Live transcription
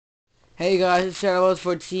Hey guys, it's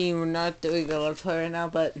Shadow14. We're not doing a Let's Play right now,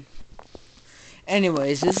 but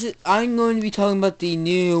anyways, I'm going to be talking about the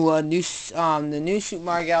new Super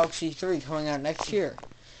Mario Galaxy 3 coming out next year.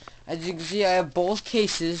 As you can see, I have both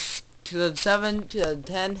cases, 2007,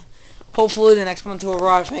 2010. Hopefully, the next one to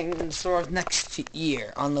arrive in the stores next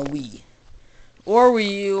year on the Wii or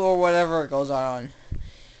Wii U or whatever it goes on.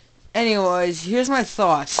 Anyways, here's my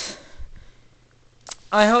thoughts.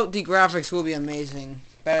 I hope the graphics will be amazing,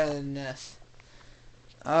 better than this.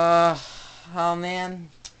 Oh man.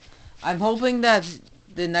 I'm hoping that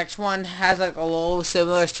the next one has like a little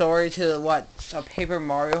similar story to what Paper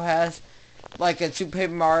Mario has. Like in Super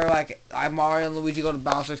Paper Mario, like Mario and Luigi go to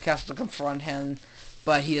Bowser's Castle to confront him,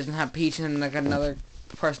 but he doesn't have Peach, and like another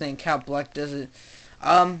person named Count Bleck does it.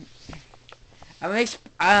 Um,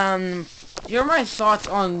 here are my thoughts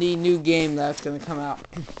on the new game that's gonna come out.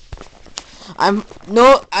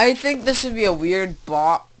 I think this would be a weird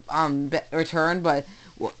return, but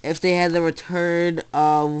if they had the return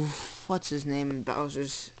of what's his name in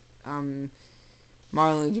Bowser's Mario and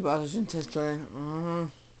Luigi Bowser's sister,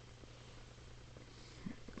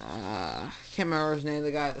 can't remember his name,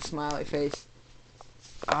 the guy with the smiley face.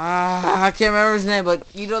 I can't remember his name, but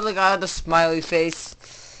you know the guy with the smiley face.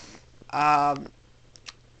 Can't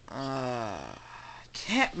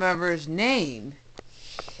remember his name.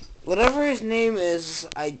 Whatever his name is,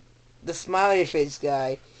 the smiley face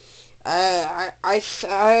guy. I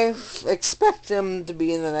expect him to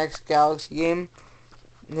be in the next Galaxy game,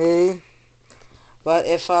 maybe. But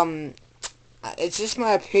if it's just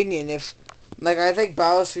my opinion. If I think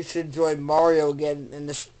Bowser should join Mario again in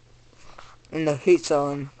the Heat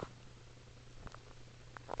Zone.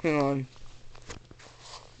 Hang on,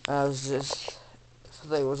 I was just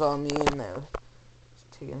something was on me in there.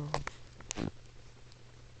 Taking.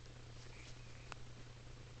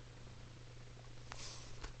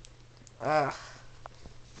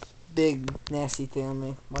 Big nasty thing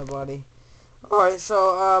on my body. Alright,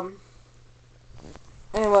 so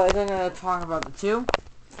anyway, I'm gonna talk about the two.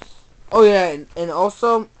 Oh yeah, and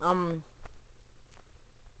also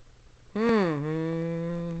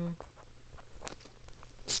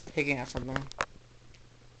picking out something.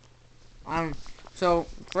 So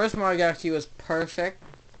first Mario Galaxy was perfect.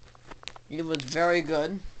 It was very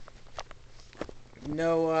good.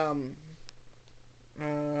 No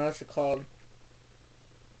what's it called?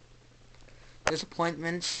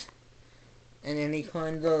 Disappointments in any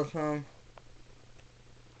kind of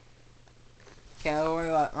category.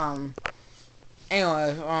 Anyway,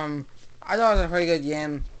 I thought it was a pretty good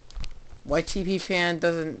game. White TP fan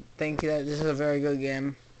doesn't think that this is a very good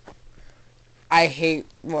game. I hate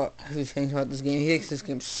who thinks about this game. He thinks this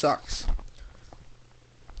game sucks.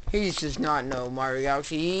 He does not know Mario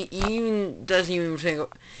Galaxy. He even doesn't even think.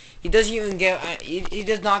 He doesn't even give. He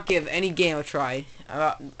does not give any game a try.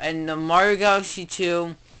 And the Mario Galaxy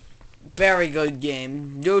 2, very good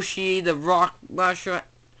game. Yoshi, the Rock Lasher.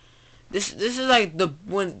 This is like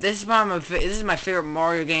this is my favorite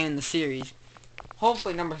Mario game in the series.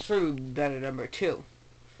 Hopefully number 3 will be better than number 2.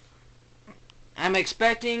 I'm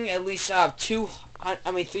expecting at least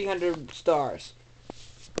 300 stars.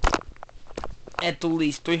 At the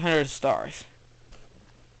least 300 stars.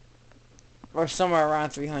 Or somewhere around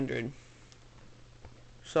 300.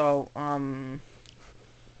 So, when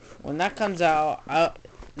that comes out,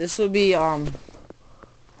 this will be, I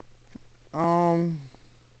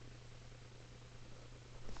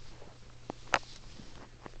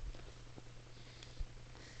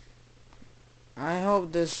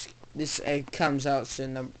hope this egg comes out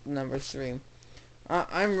soon, number 3.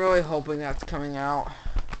 I'm really hoping that's coming out.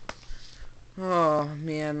 Oh,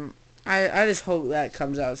 man. I just hope that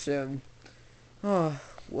comes out soon. Oh,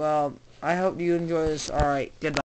 well, I hope you enjoy this. Alright, goodbye.